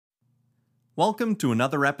Welcome to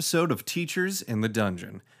another episode of Teachers in the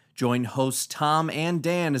Dungeon. Join hosts Tom and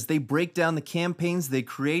Dan as they break down the campaigns they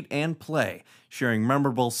create and play, sharing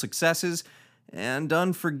memorable successes and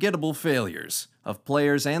unforgettable failures of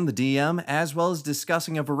players and the DM, as well as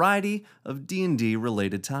discussing a variety of D&D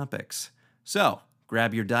related topics. So,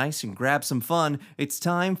 grab your dice and grab some fun. It's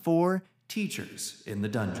time for Teachers in the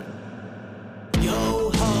Dungeon.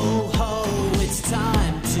 Yo ho ho, it's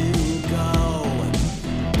time to go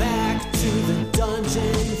back to the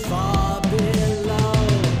dungeon far below.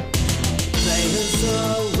 Players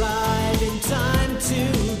arrive in time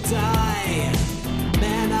to die.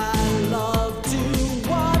 Man, I love to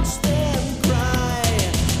watch them cry.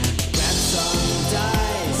 Grab some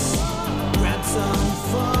dice, grab some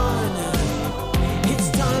fun. It's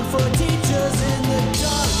time for Teachers in the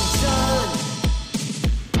Dungeon.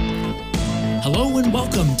 Hello and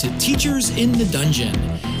welcome to Teachers in the Dungeon.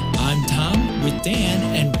 I'm Tom with Dan,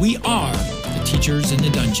 and we are the Teachers in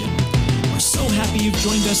the Dungeon. We're so happy you've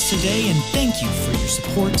joined us today, and thank you for your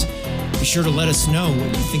support. Be sure to let us know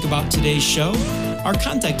what you think about today's show. Our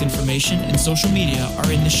contact information and social media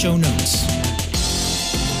are in the show notes.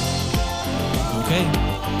 Okay,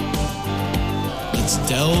 let's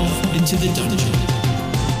delve into the dungeon.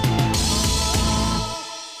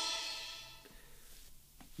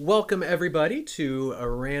 Welcome, everybody, to a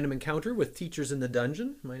random encounter with Teachers in the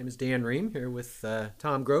Dungeon. My name is Dan Ream, here with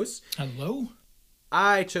Tom Gross. Hello.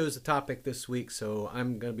 I chose the topic this week, so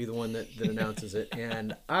I'm going to be the one that announces it.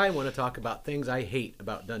 And I want to talk about things I hate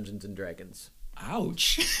about Dungeons & Dragons.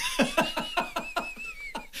 Ouch.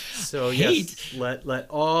 So, yes, let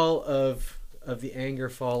all of the anger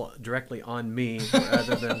fall directly on me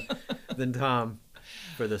rather than Tom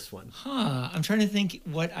for this one. I'm trying to think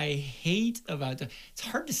what I hate about it. It's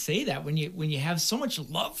hard to say that when you have so much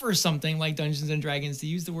love for something like Dungeons and Dragons, to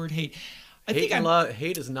use the word hate.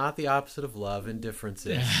 Hate is not the opposite of love. Indifference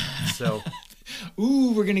is. So,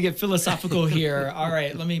 ooh, we're gonna get philosophical here. All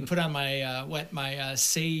right, let me put on my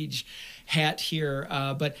sage hat here.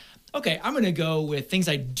 But okay, I'm gonna go with things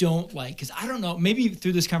I don't like, because I don't know. Maybe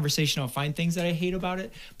through this conversation I'll find things that I hate about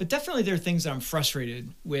it. But definitely there are things that I'm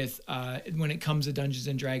frustrated with when it comes to Dungeons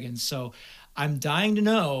and Dragons. So I'm dying to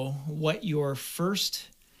know what your first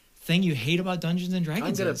thing you hate about Dungeons and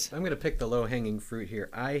Dragons is. I'm gonna pick the low-hanging fruit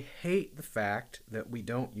here. I hate the fact that we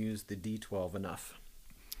don't use the D12 enough.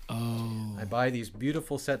 Oh. I buy these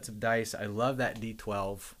beautiful sets of dice. I love that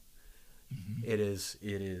D12. Mm-hmm. It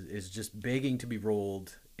is just begging to be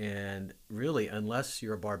rolled, and really, unless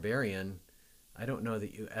you're a barbarian, I don't know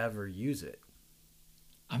that you ever use it.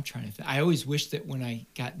 I'm trying to think. I always wish that when I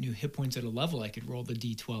got new hit points at a level, I could roll the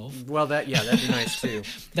D12. Well, that'd be nice too.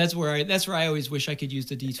 That's where I always wish I could use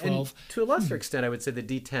the D12. And to a lesser extent, I would say the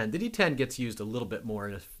D10. The D10 gets used a little bit more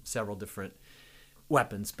in several different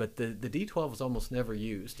weapons, but the D12 is almost never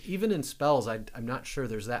used. Even in spells, I'm not sure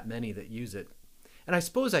there's that many that use it. And I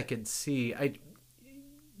suppose I could see I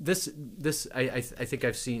think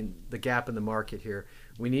I've seen the gap in the market here.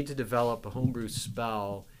 We need to develop a homebrew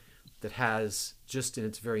spell that has, just in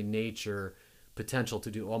its very nature, potential to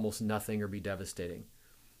do almost nothing or be devastating.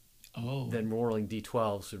 Oh. Then rolling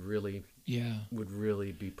D12s would really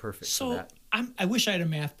be perfect for that. I wish I had a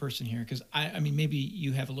math person here, because I mean, maybe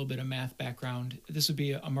you have a little bit of math background. This would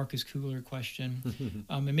be a Marcus Kugler question.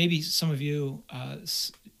 And maybe some of you,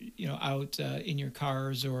 out in your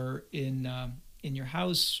cars or in your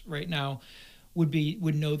house right now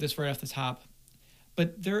would know this right off the top.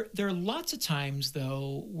 But there are lots of times,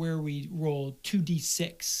 though, where we roll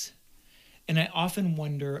 2d6. And I often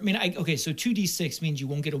wonder, so 2d6 means you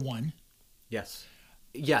won't get a 1. Yes,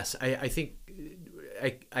 I think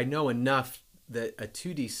I know enough that a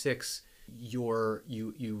 2d6,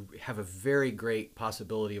 you have a very great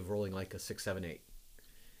possibility of rolling like a 6, 7, 8.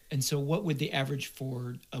 And so what would the average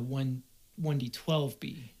for a 1d12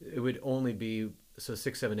 be? It would only be... So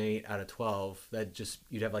 6, 7, 8 out of 12,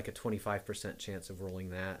 you'd have like a 25% chance of rolling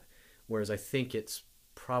that. Whereas I think it's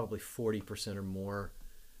probably 40% or more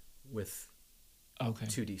with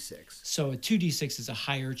 2d6. So a 2d6 is a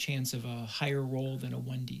higher chance of a higher roll than a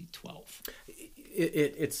 1d12.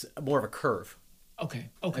 It's more of a curve. Okay.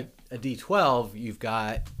 A d12, you've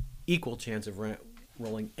got equal chance of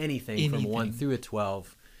rolling anything from 1 through a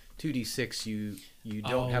 12. 2d6, you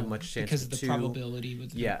don't have much chance because of the 2. probability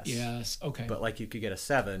with yes. Okay. But like you could get a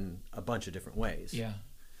 7 a bunch of different ways. Yeah.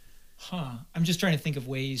 I'm just trying to think of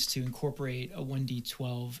ways to incorporate a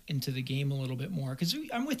 1d12 into the game a little bit more, because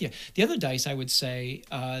I'm with you. The other dice I would say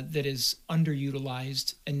that is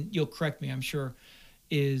underutilized, and you'll correct me, I'm sure,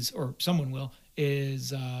 or someone will,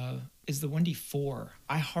 is the 1d4.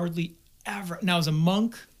 I hardly ever. Now, as a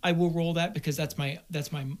monk, I will roll that because that's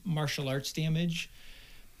my martial arts damage.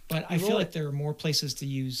 But I feel like there are more places to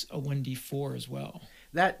use a 1d4 as well.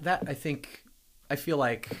 That I feel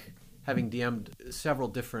like having DM'd several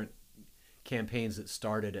different campaigns that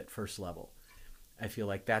started at first level, I feel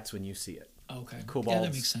like that's when you see it. Okay. Kobolds, yeah,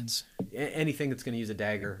 that makes sense. Anything that's going to use a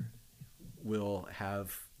dagger will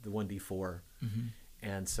have the 1d4.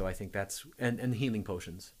 And so I think that's and healing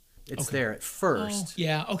potions. It's there at first. Oh,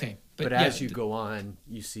 yeah, okay. But as you go on,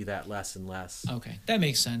 you see that less and less. Okay, that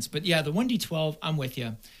makes sense. But yeah, the 1d12, I'm with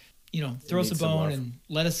you. You know, throw us a bone and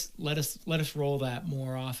let us roll that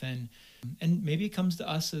more often. And maybe it comes to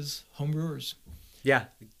us as homebrewers. Yeah.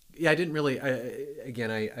 Yeah, I didn't really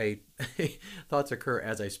I thoughts occur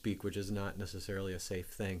as I speak, which is not necessarily a safe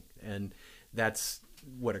thing. And that's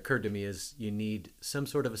what occurred to me is you need some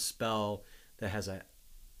sort of a spell that has a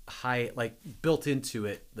high, like built into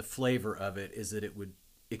it, the flavor of it is that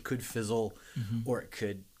it could fizzle or it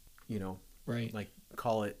could, right, like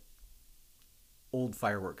call it old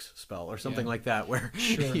fireworks spell or something like that, where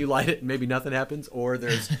Sure. you light it and maybe nothing happens, or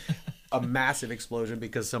there's a massive explosion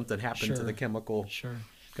because something happened to the chemical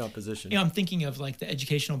composition. I'm thinking of like the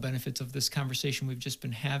educational benefits of this conversation we've just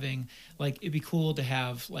been having. Like it'd be cool to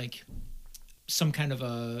have like some kind of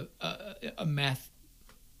a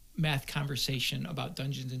math conversation about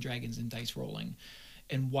Dungeons and Dragons and dice rolling,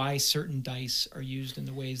 and why certain dice are used in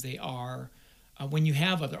the ways they are. When you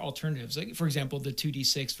have other alternatives, like for example, the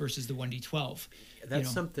 2d6 versus the 1d12. That's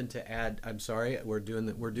something to add. I'm sorry, we're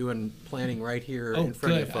doing planning right here in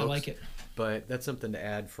front of you folks. I like it. But that's something to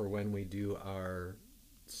add for when we do our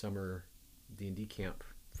summer D&D camp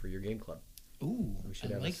for your game club. Ooh, we should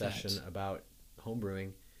have a session about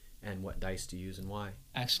homebrewing and what dice to use and why.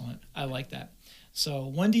 Excellent. I like that.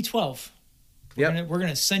 So 1d12. We're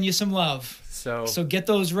gonna send you some love. So get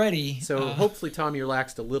those ready. So hopefully, Tom, you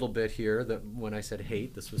relaxed a little bit here. That when I said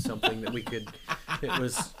hate, this was something that we could. It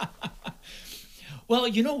was. Well,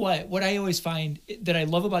 you know what? What I always find that I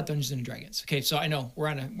love about Dungeons and Dragons. Okay, so I know we're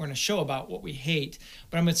on a show about what we hate,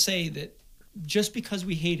 but I'm gonna say that just because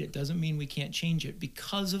we hate it doesn't mean we can't change it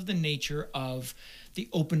because of the nature of the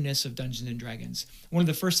openness of Dungeons and Dragons. One of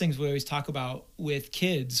the first things we always talk about with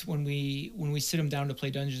kids when we sit them down to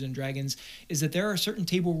play Dungeons and Dragons is that there are certain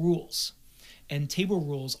table rules, and table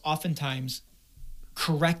rules oftentimes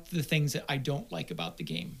correct the things that I don't like about the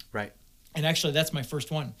game. Right. And actually, that's my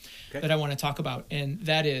first one that I want to talk about, and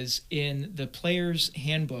that is in the Player's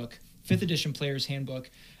Handbook, 5th edition Player's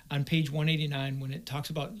Handbook, on page 189 when it talks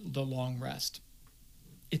about the long rest.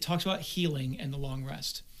 It talks about healing and the long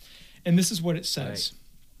rest. And this is what it says.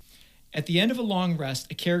 Right. At the end of a long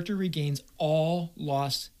rest, a character regains all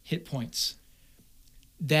lost hit points.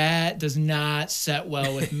 That does not set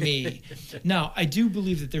well with me. Now, I do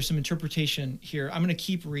believe that there's some interpretation here. I'm going to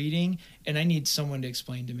keep reading, and I need someone to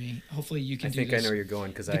explain to me. Hopefully you can do this. I think I know where you're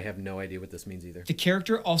going because I have no idea what this means either. The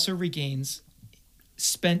character also regains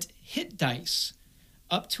spent hit dice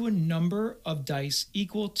up to a number of dice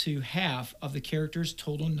equal to half of the character's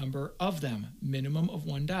total number of them, minimum of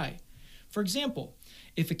 1 die. For example,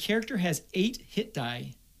 if a character has 8 hit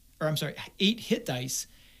dice,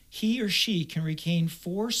 he or she can regain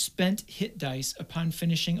 4 spent hit dice upon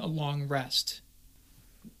finishing a long rest.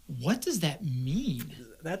 What does that mean?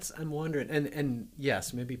 I'm wondering, and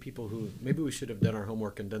yes, maybe we should have done our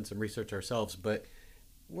homework and done some research ourselves, but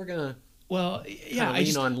we're gonna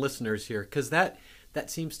lean on listeners here because that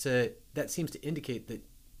seems to indicate that.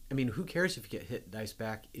 I mean, who cares if you get hit dice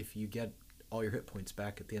back if you get all your hit points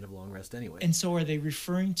back at the end of a long rest anyway? And so are they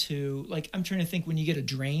referring to, like, I'm trying to think, when you get a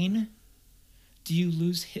drain, do you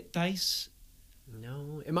lose hit dice?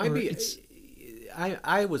 No, it might be.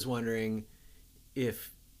 I was wondering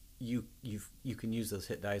if you can use those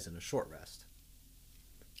hit dice in a short rest,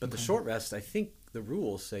 but the short rest, I think the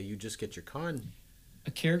rules say you just get your con.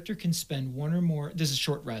 A character can spend one or more. This is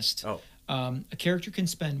short rest. A character can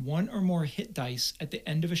spend 1 or more hit dice at the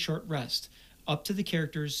end of a short rest, up to the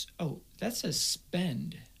character's. Oh, that says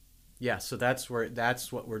spend. Yeah, so that's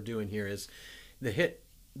what we're doing here is the hit.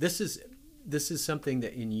 This is something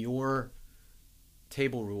that in your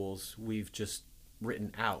table rules we've just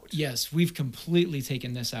written out. Yes, we've completely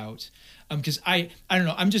taken this out. Because I don't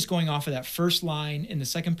know, I'm just going off of that first line in the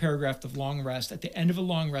second paragraph of long rest. At the end of a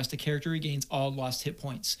long rest, a character regains all lost hit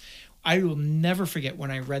points. I will never forget when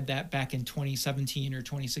I read that back in 2017 or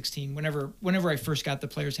 2016, whenever I first got the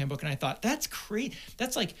Player's Handbook, and I thought, that's great.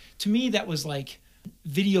 That's like, to me, that was like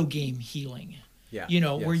video game healing. Yeah.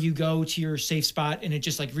 Where you go to your safe spot and it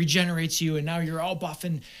just like regenerates you and now you're all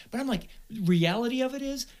buffing. But I'm like, reality of it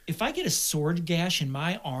is, if I get a sword gash in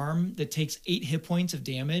my arm that takes 8 hit points of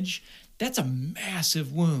damage, that's a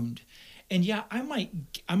massive wound. And yeah, I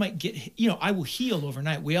might get, you know, I will heal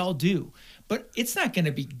overnight. We all do, but it's not going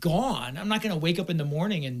to be gone. I'm not going to wake up in the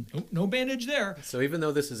morning and no bandage there. So even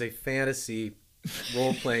though this is a fantasy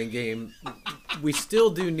role-playing game, we still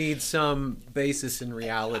do need some basis in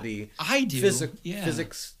reality. I do.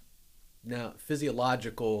 Physics, now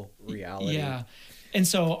physiological reality. Yeah. And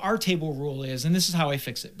so our table rule is, and this is how I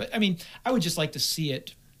fix it, but I mean, I would just like to see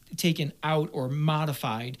it taken out or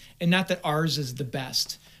modified, and not that ours is the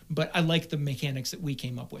best, but I like the mechanics that we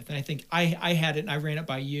came up with. And I think I had it and I ran it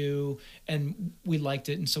by you and we liked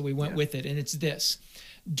it. And so we went with it. And it's this: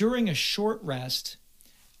 during a short rest,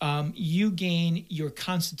 you gain your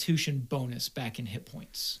constitution bonus back in hit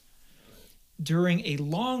points. During a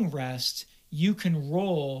long rest, you can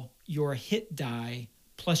roll your hit die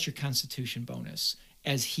plus your constitution bonus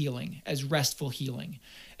as healing, as restful healing.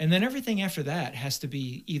 And then everything after that has to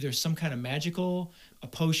be either some kind of magical, a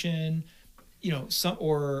potion, you know, some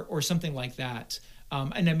or something like that.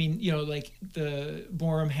 And I mean, you know, like the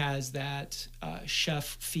Borum has that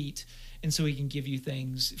chef feat, and so he can give you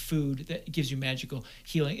things, food that gives you magical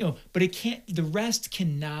healing. You know, but it can't. The rest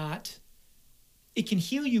cannot. It can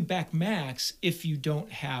heal you back max if you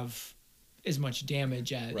don't have as much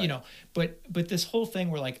damage as you know. But this whole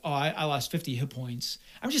thing where like, oh, I lost 50 hit points.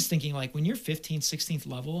 I'm just thinking like when you're 15th, 16th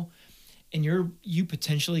level, and you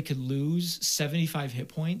potentially could lose 75 hit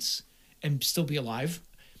points and still be alive,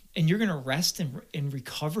 and you're gonna rest and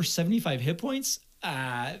recover 75 hit points.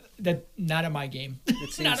 That not at my game.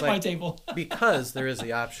 It seems not at my table. Because there is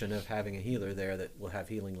the option of having a healer there that will have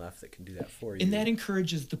healing left that can do that for you. And that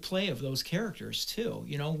encourages the play of those characters too.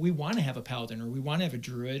 You know, we want to have a paladin, or we want to have a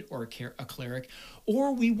druid, or a cleric,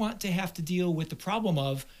 or we want to have to deal with the problem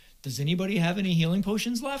of, does anybody have any healing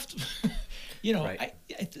potions left? You know,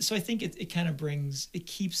 so I think it kind of it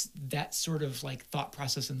keeps that sort of like thought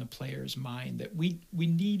process in the player's mind that we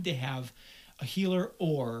need to have a healer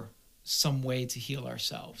or some way to heal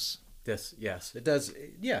ourselves. Yes, it does.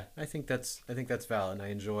 Yeah, I think that's valid. And I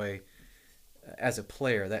enjoy, as a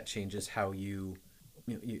player, that changes how your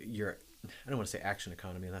I don't want to say action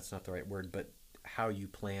economy, that's not the right word, but how you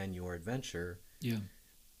plan your adventure. Yeah.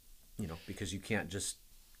 You know, because you can't just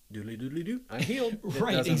doodly I'm healed.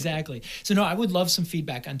 Right, exactly. So no, I would love some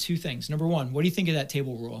feedback on two things. Number one, what do you think of that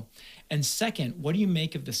table rule? And second, what do you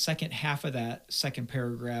make of the second half of that second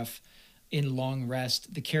paragraph? In long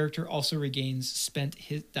rest, the character also regains spent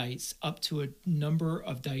hit dice up to a number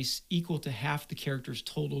of dice equal to half the character's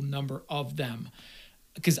total number of them.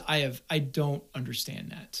 Because I don't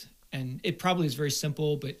understand that. And it probably is very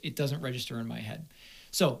simple, but it doesn't register in my head.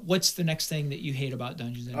 So what's the next thing that you hate about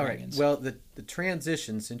Dungeons and Dragons? Well, the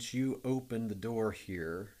transition, since you opened the door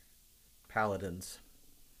here, Paladins.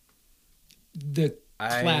 The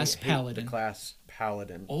class Paladin. The class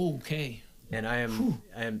Paladin. Oh, okay. And I'm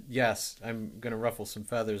going to ruffle some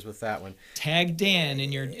feathers with that one. Tag Dan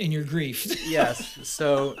in your grief. Yes.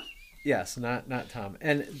 So, yes, not Tom.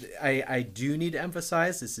 And I do need to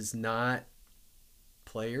emphasize, this is not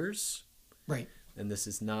players. Right. And this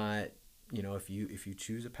is not, you know, if you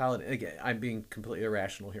choose a paladin, again, I'm being completely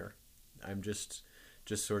irrational here. I'm just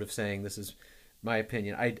sort of saying this is my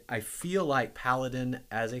opinion. I feel like paladin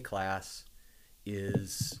as a class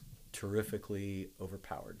is terrifically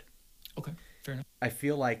overpowered. Okay, fair enough. I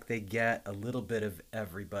feel like they get a little bit of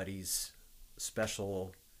everybody's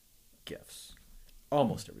special gifts,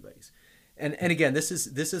 almost everybody's. And again, this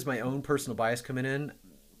is my own personal bias coming in.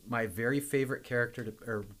 My very favorite character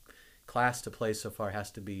or class to play so far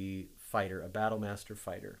has to be fighter, a battle master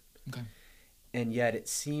fighter. Okay. And yet it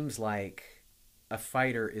seems like a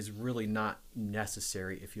fighter is really not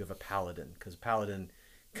necessary if you have a paladin, because paladin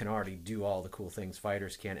can already do all the cool things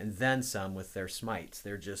fighters can, and then some with their smites.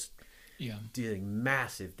 They're just dealing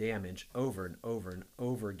massive damage over and over and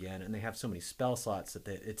over again, and they have so many spell slots that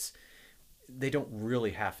they don't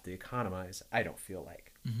really have to economize, I don't feel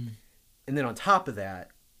like. Mm-hmm. And then on top of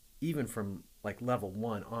that, even from like level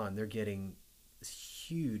 1 on, they're getting this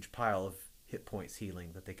huge pile of hit points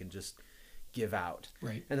healing that they can just give out.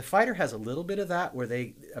 Right. And the fighter has a little bit of that, where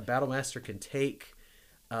a battle master can take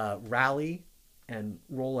rally and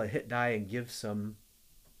roll a hit die and give some,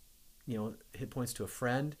 you know, hit points to a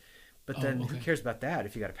friend. But then who cares about that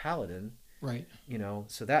if you got a paladin? Right. You know,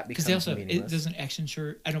 so that becomes meaningless. It doesn't action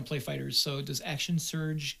surge. I don't play fighters, so does action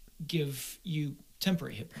surge give you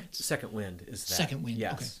temporary hit points? Second wind is that. Second wind.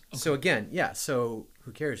 Yes. Okay. So again, so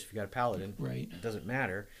who cares if you got a paladin? Right. It doesn't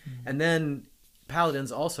matter. Mm-hmm. And then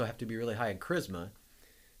paladins also have to be really high in charisma,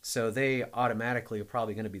 so they automatically are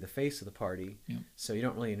probably going to be the face of the party. Yeah. So you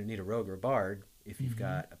don't really need a rogue or a bard if you've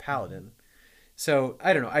got a paladin. So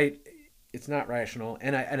I don't know. it's not rational,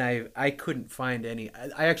 and I couldn't find any.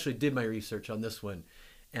 I actually did my research on this one,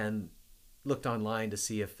 and looked online to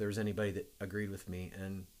see if there was anybody that agreed with me,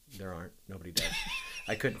 and there aren't. Nobody does.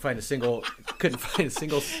 I couldn't find a single.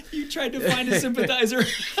 You tried to find a sympathizer.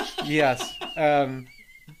 Yes.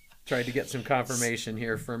 Tried to get some confirmation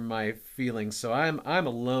here from my feelings, so I'm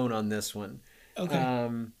alone on this one. Okay.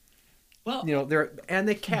 Well, you know,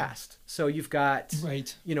 they cast. So you've got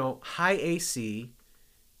right. You know, high AC,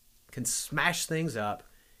 can smash things up,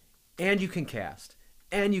 and you can cast,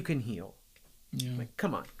 and you can heal. Yeah. Like,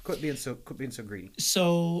 come on, quit being so greedy.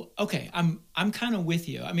 So okay, I'm kind of with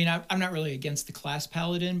you. I mean, I'm not really against the class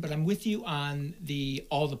paladin, but I'm with you on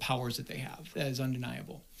all the powers that they have. That is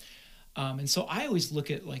undeniable. And so I always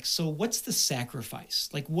look at like, so what's the sacrifice?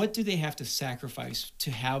 Like, what do they have to sacrifice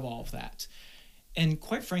to have all of that? And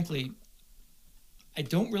quite frankly, I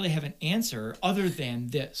don't really have an answer other than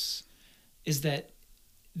this, is that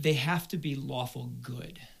they have to be lawful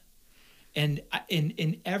good. And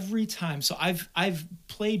in every time, so I've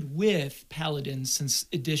played with paladins since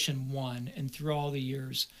edition 1, and through all the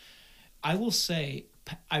years, I will say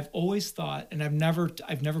I've always thought, and I've never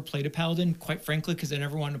played a paladin, quite frankly, because I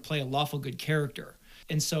never wanted to play a lawful good character.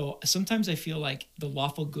 And so sometimes I feel like the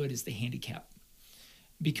lawful good is the handicap,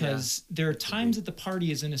 because there are times that the party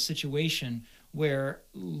is in a situation where,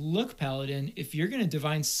 look, paladin, if you're going to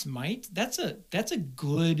divine smite, that's a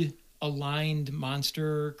good aligned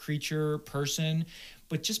monster, creature, person,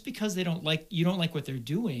 but just because you don't like what they're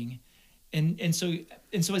doing, and so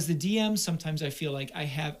as the DM, sometimes I feel like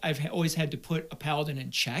I've always had to put a paladin in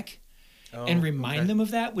check and remind them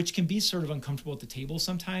of that, which can be sort of uncomfortable at the table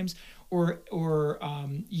sometimes. Or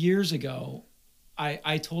years ago,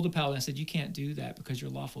 I told a paladin, I said, you can't do that because you're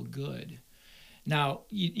lawful good. Now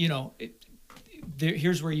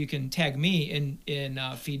here's where you can tag me in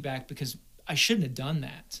feedback, because I shouldn't have done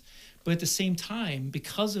that. But at the same time,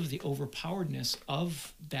 because of the overpoweredness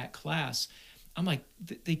of that class, I'm like,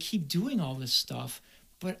 they keep doing all this stuff,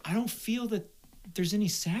 but I don't feel that there's any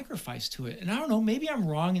sacrifice to it. And I don't know, maybe I'm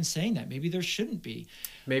wrong in saying that. Maybe there shouldn't be.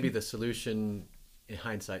 Maybe the solution, in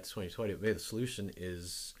hindsight, 2020, maybe the solution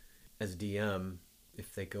is, as DM,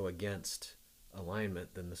 if they go against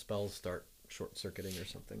alignment, then the spells start short-circuiting or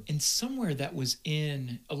something. And somewhere that was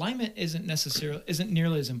in, alignment isn't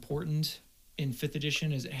nearly as important in 5th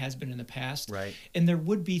edition as it has been in the past. Right. And there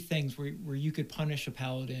would be things where you could punish a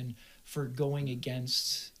paladin for going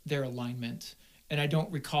against their alignment. And I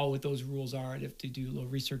don't recall what those rules are. I'd have to do a little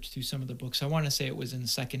research through some of the books. I want to say it was in the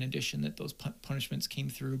 2nd edition that those punishments came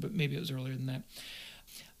through, but maybe it was earlier than that.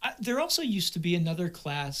 There also used to be another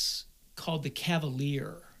class called the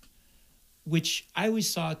Cavalier, which I always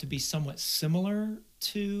saw to be somewhat similar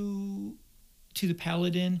to the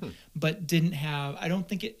paladin, but didn't have, I don't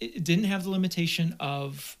think it didn't have the limitation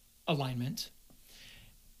of alignment,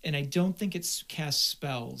 and I don't think it's cast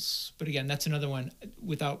spells. But again, that's another one.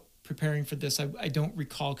 Without preparing for this, I don't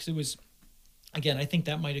recall, because it was, again, I think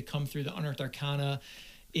that might have come through the Unearthed Arcana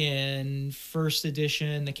in 1st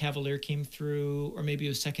edition. The Cavalier came through, or maybe it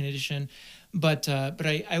was 2nd edition. But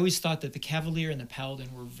I always thought that the Cavalier and the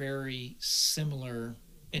Paladin were very similar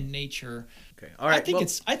in nature. Okay, all right.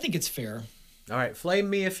 I think it's fair. All right, flame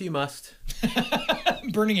me if you must.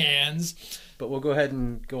 Burning hands. But we'll go ahead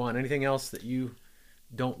and go on. Anything else that you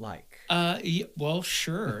don't like? Yeah, well,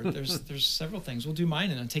 sure. There's several things. We'll do mine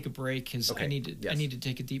and then take a break, because Okay. I need to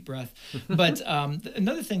take a deep breath. But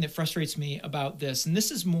another thing that frustrates me about this, and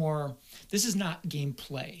this is not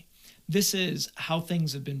gameplay. This is how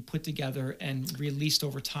things have been put together and released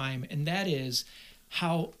over time, and that is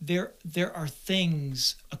how there are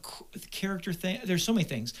things, there's so many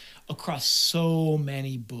things across so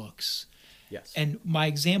many books. Yes. And my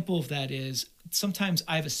example of that is, sometimes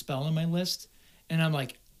I have a spell on my list and I'm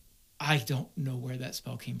like, I don't know where that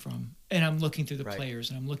spell came from. And I'm looking through the players,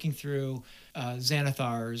 and I'm looking through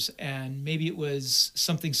Xanathar's, and maybe it was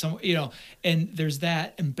something, and there's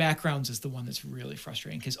that. And backgrounds is the one that's really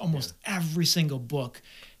frustrating, because almost every single book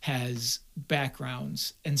has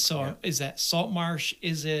backgrounds. And so is that Saltmarsh?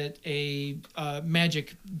 Is it a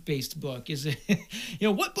magic-based book? Is it,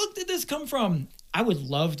 what book did this come from? I would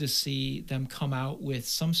love to see them come out with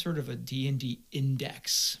some sort of a D&D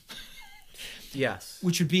index. Yes.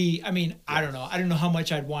 Which would be, I don't know. I don't know how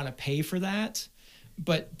much I'd want to pay for that,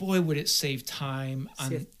 but boy, would it save time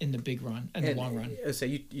in the big run, in the long run. So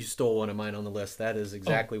you stole one of mine on the list. That is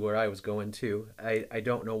exactly where I was going too. I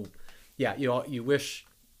don't know. Yeah, you wish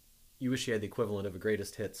you had the equivalent of a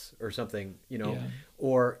greatest hits or something,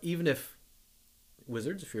 or even if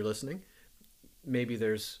Wizards, if you're listening, maybe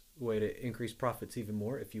there's a way to increase profits even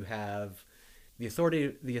more if you have the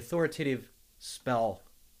authoritative spell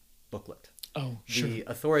booklet, Oh, sure. the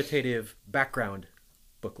authoritative background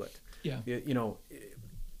booklet. Yeah. You know,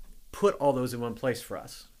 put all those in one place for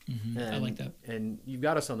us. I like that. And you've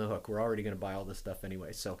got us on the hook. We're already going to buy all this stuff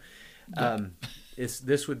anyway. So Yep.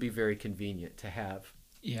 this would be very convenient to have.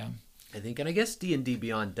 Yeah, I think, and I guess D&D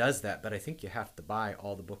Beyond does that, but I think you have to buy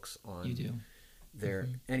all the books on you do. there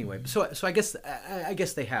anyway. So I guess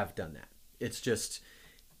they have done that. It's just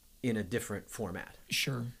in a different format.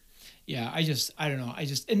 Sure. Yeah, I don't know.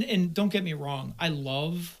 And don't get me wrong, I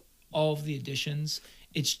love all of the editions.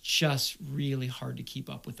 It's just really hard to keep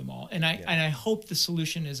up with them all. And I hope the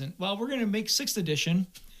solution isn't, well, we're going to make 6th edition.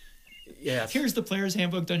 Yes. Here's the Player's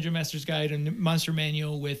Handbook, Dungeon Master's Guide, and Monster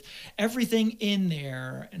Manual with everything in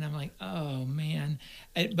there. And I'm like, oh man.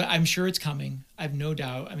 But I'm sure it's coming. I have no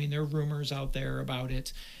doubt. I mean, there are rumors out there about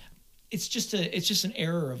it. It's just an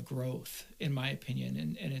error of growth, in my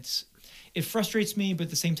opinion. And it frustrates me, but at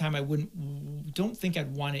the same time, don't think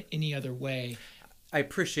I'd want it any other way. I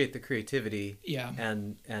appreciate the creativity. Yeah.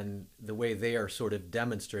 And the way they are sort of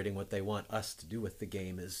demonstrating what they want us to do with the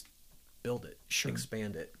game is build it, Sure.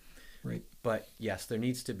 expand it. Right. But yes, there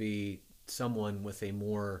needs to be someone with a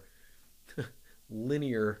more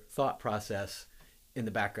linear thought process in the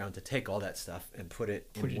background to take all that stuff and put it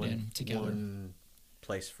in together. one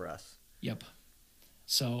place for us. Yep.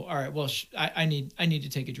 So, all right. Well, I need to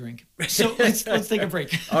take a drink. So let's take a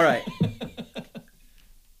break. All right.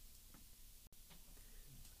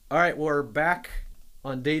 All right, we're back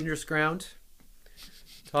on dangerous ground,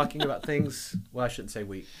 talking about things. Well, I shouldn't say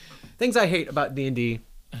things I hate about D&D,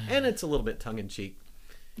 and it's a little bit tongue in cheek.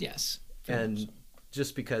 Yes. And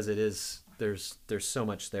just because it is, there's so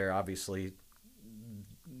much there. Obviously,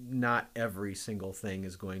 not every single thing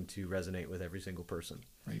is going to resonate with every single person.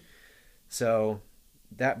 Right. So,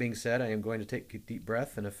 that being said, I am going to take a deep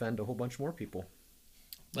breath and offend a whole bunch more people.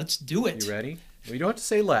 Let's do it. You ready? Well, you don't have to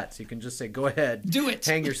say let's. You can just say go ahead. Do it.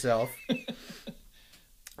 Hang yourself.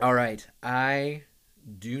 All right. I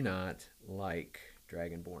do not like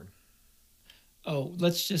Dragonborn. Oh,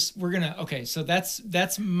 okay. So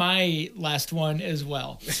that's my last one as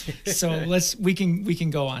well. So we can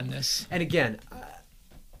go on this. And again,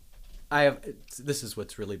 this is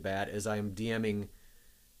what's really bad is I am DMing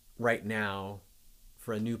right now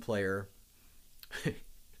for a new player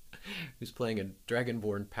who's playing a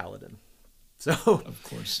Dragonborn Paladin. So Of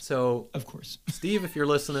course. Steve, if you're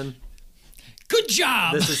listening, good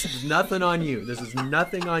job. this is nothing on you. This is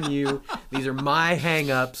nothing on you. These are my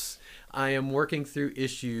hang-ups. I am working through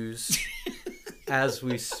issues as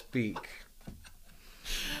we speak.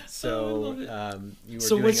 So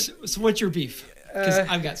what's your beef? Because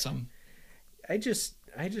I've got some. I just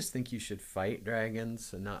think you should fight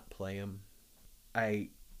dragons and not play them.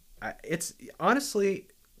 It's honestly,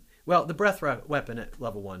 well, the breath weapon at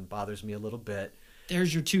level 1 bothers me a little bit.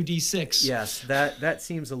 There's your 2d6. Yes, that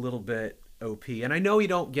seems a little bit OP, and I know you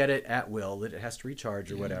don't get it at will; that it has to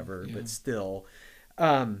recharge or whatever. Yeah. But still,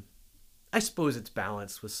 I suppose it's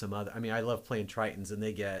balanced with some other. I mean, I love playing Tritons, and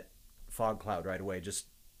they get Fog Cloud right away, just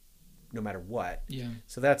no matter what. Yeah.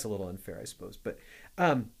 So that's a little unfair, I suppose. But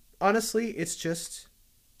honestly, it's just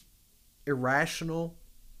irrational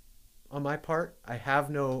on my part. I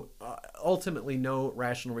have ultimately no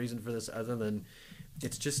rational reason for this other than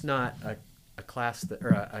it's just not a class that,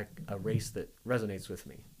 or a race that resonates with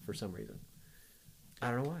me for some reason. I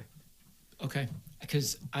don't know why. Okay,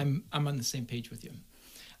 because I'm on the same page with you.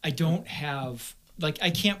 I don't have, like, I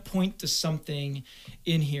can't point to something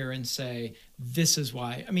in here and say this is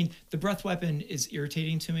why. I mean, the breath weapon is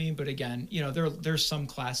irritating to me, but again, there's some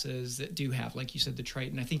classes that do have, like you said, the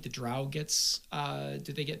Triton. I think the Drow gets.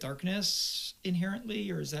 Do they get darkness inherently,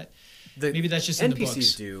 or is that maybe that's just in the books?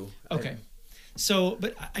 NPCs do. Okay, so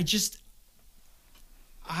but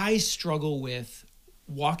I struggle with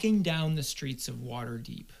walking down the streets of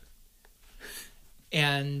Waterdeep,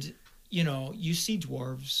 and you see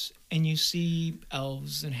dwarves and you see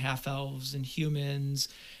elves and half elves and humans,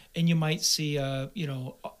 and you might see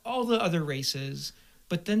all the other races,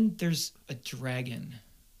 but then there's a dragon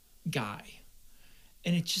guy,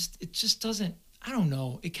 and it just doesn't. I don't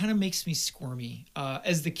know. It kind of makes me squirmy.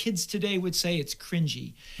 As the kids today would say, it's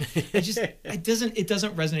cringy. It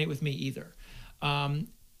doesn't resonate with me either.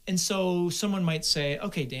 And so someone might say,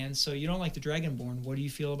 okay, Dan, so you don't like the Dragonborn. What do you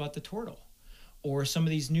feel about the Turtle? Or some of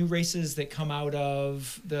these new races that come out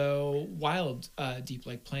of the wild deep,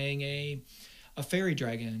 like playing a fairy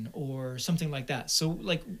dragon or something like that. So,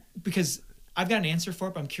 because I've got an answer for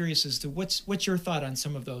it, but I'm curious as to what's your thought on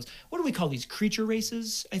some of those. What do we call these? Creature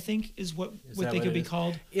races, I think, is what they could be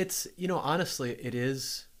called. It's, honestly, it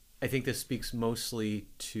is. I think this speaks mostly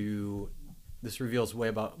to, this reveals more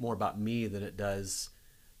about me than it does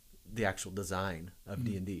the actual design of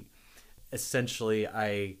D&D. Essentially,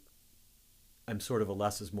 I'm sort of a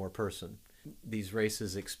less is more person. These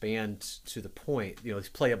races expand to the point, it's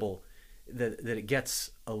playable, that it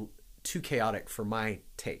gets too chaotic for my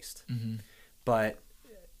taste. But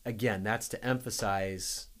again, that's to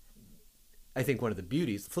emphasize, I think one of the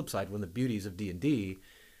beauties, the flip side, one of the beauties of D&D,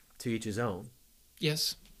 to each his own.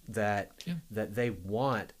 Yes. That they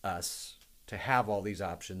want us to have all these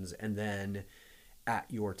options, and then at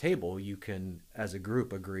your table you can, as a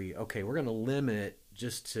group, agree, okay, we're going to limit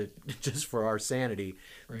just for our sanity.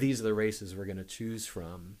 Right. These are the races we're going to choose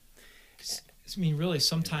from. I mean, really,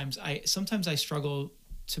 sometimes I struggle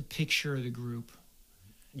to picture the group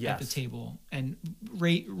at the table, and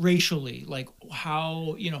racially, like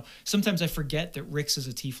how, sometimes I forget that Rix is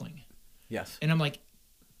a tiefling. Yes. And I'm like,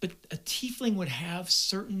 but a tiefling would have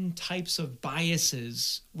certain types of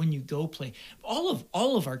biases when you go play. All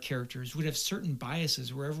of our characters would have certain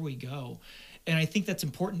biases wherever we go. And I think that's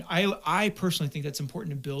important. I personally think that's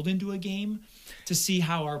important to build into a game, to see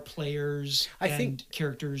how our players and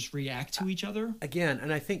characters react to each other. Again,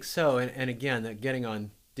 and I think so. And again, that getting on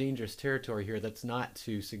dangerous territory here, that's not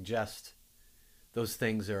to suggest those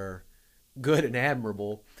things are good and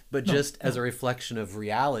admirable, but just as a reflection of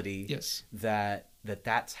reality. Yes.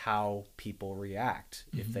 That's how people react.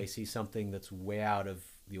 If they see something that's way out of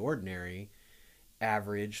the ordinary,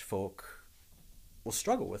 average folk will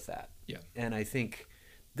struggle with that. Yeah. And I think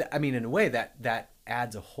that, in a way, that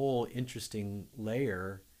adds a whole interesting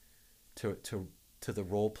layer to the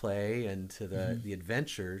role play and to the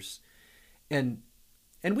adventures. And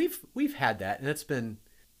we've had that, and it's been,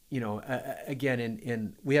 again,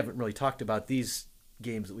 in we haven't really talked about these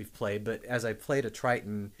games that we've played, but as I played a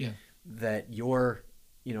Triton, that you're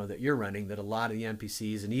running, that a lot of the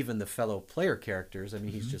NPCs and even the fellow player characters,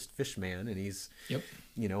 he's just Fishman, and he's,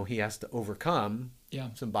 he has to overcome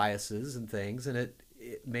some biases and things, and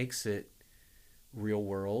it makes it real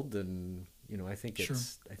world, and I think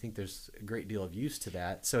I think there's a great deal of use to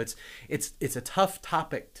that. So it's a tough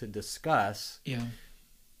topic to discuss. Yeah.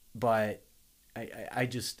 But I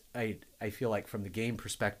feel like from the game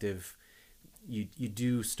perspective, you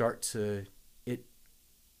do start to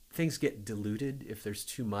things get diluted if there's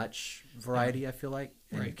too much variety, I feel like,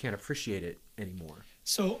 and you can't appreciate it anymore.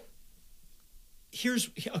 So here's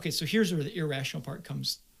where the irrational part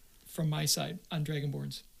comes from my side on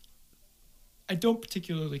Dragonborns. I don't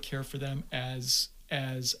particularly care for them as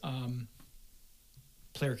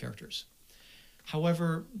player characters.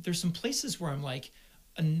 However, there's some places where I'm like,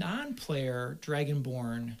 a non-player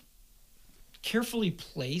Dragonborn, carefully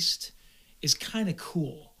placed, is kind of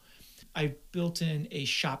cool. I built in a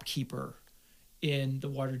shopkeeper in the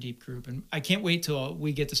Waterdeep group, and I can't wait till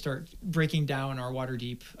we get to start breaking down our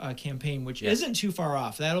Waterdeep campaign, which isn't too far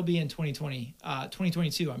off. That'll be in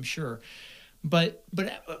 2022, I'm sure. But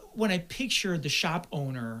when I picture the shop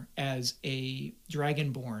owner as a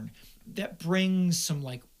Dragonborn, that brings some,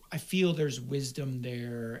 like, I feel there's wisdom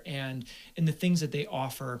there, and the things that they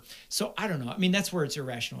offer. So I don't know. That's where it's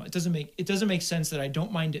irrational. It doesn't make sense that I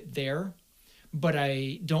don't mind it there, but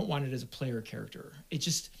I don't want it as a player character. It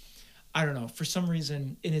just, I don't know, for some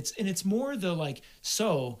reason, and it's more the like,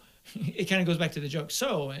 so it kind of goes back to the joke.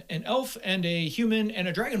 So an elf and a human and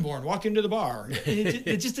a Dragonborn walk into the bar.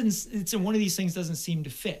 It just didn't. It's one of these things doesn't seem to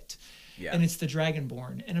fit. Yeah. And it's the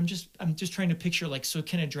Dragonborn, and I'm just trying to picture, like, so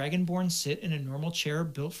can a Dragonborn sit in a normal chair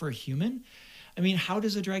built for a human? How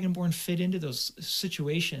does a Dragonborn fit into those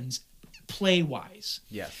situations, play wise?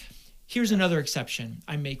 Yes. Here's another exception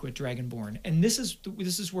I make with Dragonborn, and this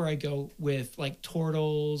is where I go with, like,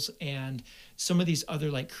 Turtles and some of these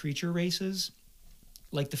other, like, creature races.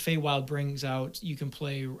 Like the Feywild brings out, you can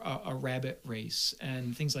play a rabbit race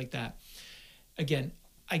and things like that. Again,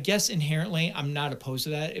 I guess inherently I'm not opposed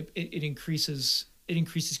to that. It increases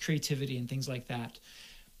creativity and things like that.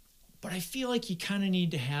 But I feel like you kind of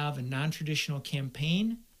need to have a non-traditional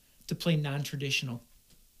campaign to play non-traditional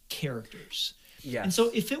characters. Yeah. And so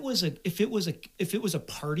if it was a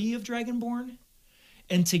party of Dragonborn,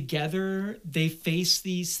 and together they face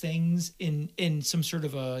these things in some sort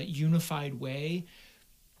of a unified way,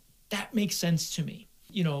 that makes sense to me.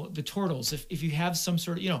 The Turtles, if you have some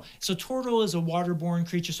sort of, so Turtle is a waterborne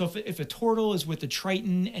creature. So if a Turtle is with the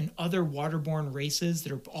Triton and other waterborne races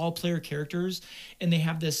that are all player characters, and they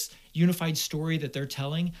have this unified story that they're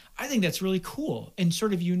telling, I think that's really cool and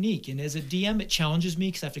sort of unique. And as a DM, it challenges me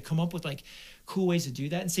because I have to come up with, like, cool ways to do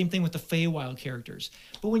that. And same thing with the Feywild characters.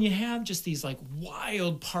 But when you have just these, like,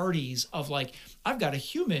 wild parties of, like, I've got a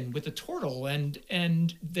human with a turtle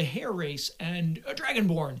and the hare race and a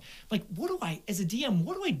Dragonborn, like, as a DM,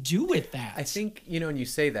 what do I do with that? I think, and you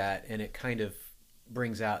say that, and it kind of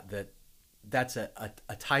brings out that that's a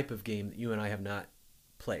type of game that you and I have not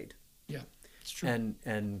played. Yeah, it's true.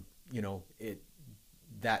 And you know,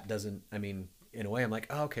 that doesn't, I mean, in a way I'm like,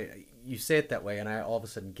 oh, okay, you say it that way, and I all of a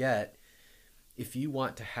sudden get, if you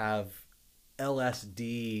want to have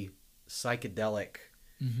LSD, psychedelic,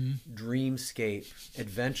 dreamscape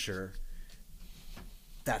adventure,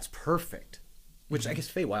 that's perfect. Which I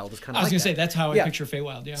guess Feywild is kind of I was like going to say, that. that's how I picture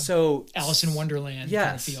Feywild, yeah. So Alice in Wonderland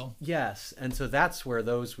kind of feel. Yes, and so that's where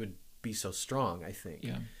those would be so strong, I think.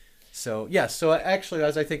 Yeah. So yes, so actually,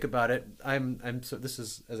 as I think about it, so this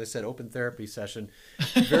is, as I said, open therapy session,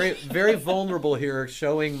 very very vulnerable here,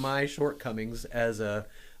 showing my shortcomings as a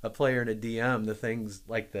player and a DM, the things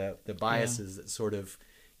like the biases that sort of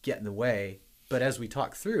get in the way. But as we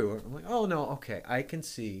talk through, I'm like, oh no, okay, I can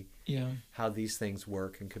see how these things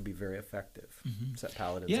work and can be very effective. Except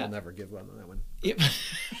Paladins, I'll never give one on that one. Yep.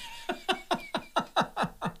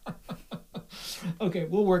 Okay,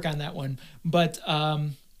 we'll work on that one. But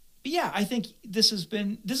yeah, I think this has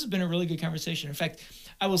been a really good conversation. In fact,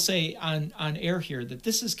 I will say on air here that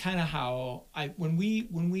this is kind of how when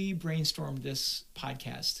we brainstormed this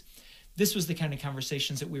podcast, this was the kind of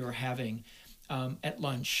conversations that we were having at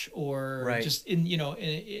lunch or just in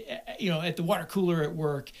at the water cooler at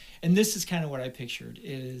work. And this is kind of what I pictured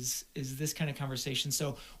is this kind of conversation.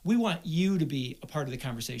 So we want you to be a part of the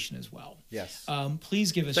conversation as well. Yes.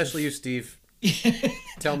 Please give us, especially you, Steve.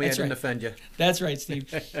 Tell me I didn't offend you. That's right,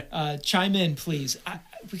 Steve. Chime in, please,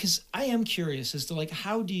 because I am curious as to like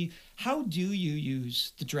how do you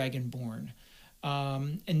use the Dragonborn,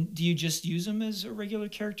 and do you just use them as a regular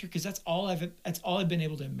character? Because that's all I've been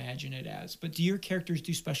able to imagine it as. But do your characters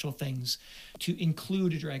do special things to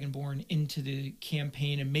include a Dragonborn into the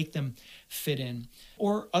campaign and make them fit in,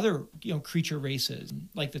 or other creature races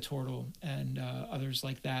like the turtle and others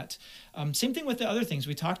like that? Same thing with the other things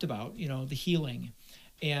we talked about. The healing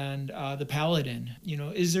and the paladin.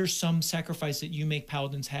 Is there some sacrifice that you make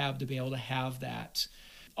paladins have to be able to have that,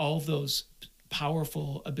 all of those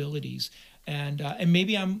powerful abilities? And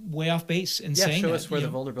maybe I'm way off base in saying that. Show us where the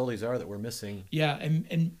vulnerabilities are that we're missing. Yeah,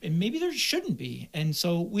 and maybe there shouldn't be. And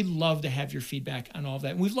so we'd love to have your feedback on all of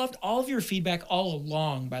that. And we've loved all of your feedback all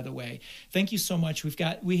along, by the way. Thank you so much.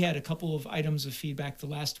 We had a couple of items of feedback the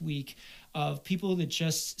last week of people that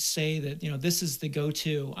just say that this is the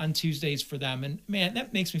go-to on Tuesdays for them, and man,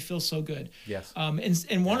 that makes me feel so good. Yes.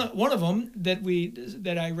 And one of them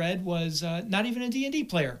that I read was not even a D&D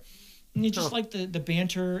player. And you just like the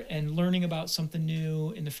banter and learning about something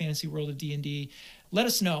new in the fantasy world of D&D. Let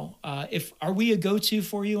us know. Are we a go-to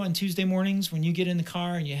for you on Tuesday mornings when you get in the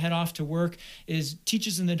car and you head off to work? Is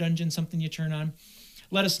Teachers in the Dungeon something you turn on?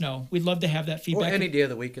 Let us know. We'd love to have that feedback. Or any day of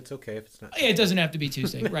the week. It's okay if it's not. Yeah, it doesn't have to be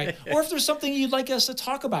Tuesday, right? Or if there's something you'd like us to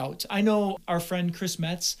talk about. I know our friend Chris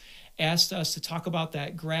Metz asked us to talk about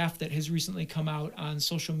that graph that has recently come out on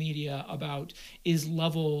social media about is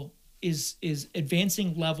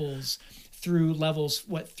advancing levels through levels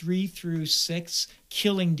 3 through 6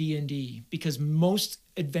 killing D&D, because most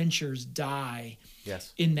adventures die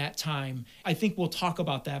in that time. I think we'll talk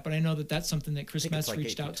about that, but I know that that's something that Chris Metz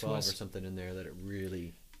reached out to us. Or something in there that it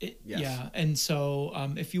really Yeah, and so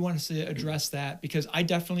if you want us to address that, because I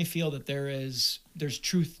definitely feel that there's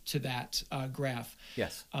truth to that graph.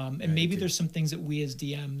 Yes. And maybe there's some things that we as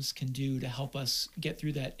DMs can do to help us get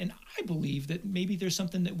through that. And I believe that maybe there's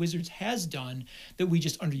something that Wizards has done that we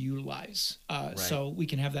just underutilize. So we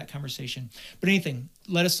can have that conversation. But anything,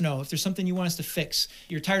 let us know. If there's something you want us to fix,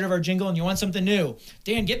 you're tired of our jingle and you want something new,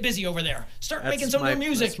 Dan, get busy over there. Start making some new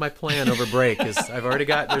music. That's my plan over break. Is I've already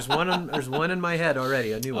got, there's one in my head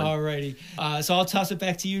already, a new one. Alrighty. So I'll toss it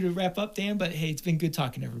back to you to wrap up, Dan. But hey, it's been good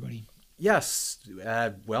talking to everybody. Yes.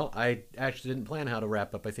 Well, I actually didn't plan how to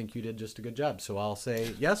wrap up. I think you did just a good job. So I'll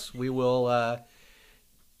say yes, we will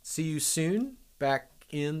see you soon back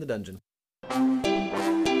in the dungeon.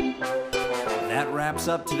 That wraps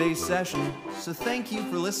up today's session. So thank you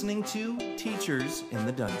for listening to Teachers in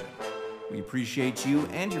the Dungeon. We appreciate you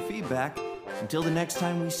and your feedback. Until the next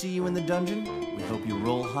time we see you in the dungeon, we hope you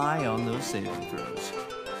roll high on those saving throws.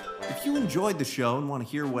 If you enjoyed the show and want to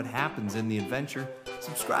hear what happens in the adventure,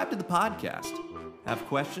 subscribe to the podcast. Have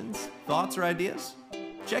questions, thoughts, or ideas?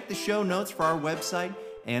 Check the show notes for our website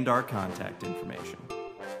and our contact information.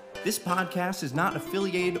 This podcast is not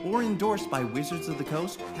affiliated or endorsed by Wizards of the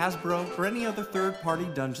Coast, Hasbro, or any other third-party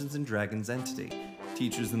Dungeons & Dragons entity.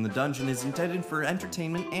 Teachers in the Dungeon is intended for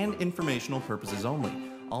entertainment and informational purposes only.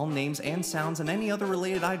 All names and sounds and any other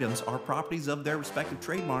related items are properties of their respective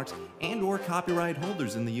trademarks and/or copyright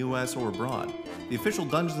holders in the U.S. or abroad. The official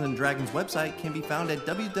Dungeons & Dragons website can be found at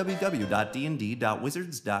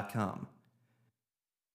www.dnd.wizards.com.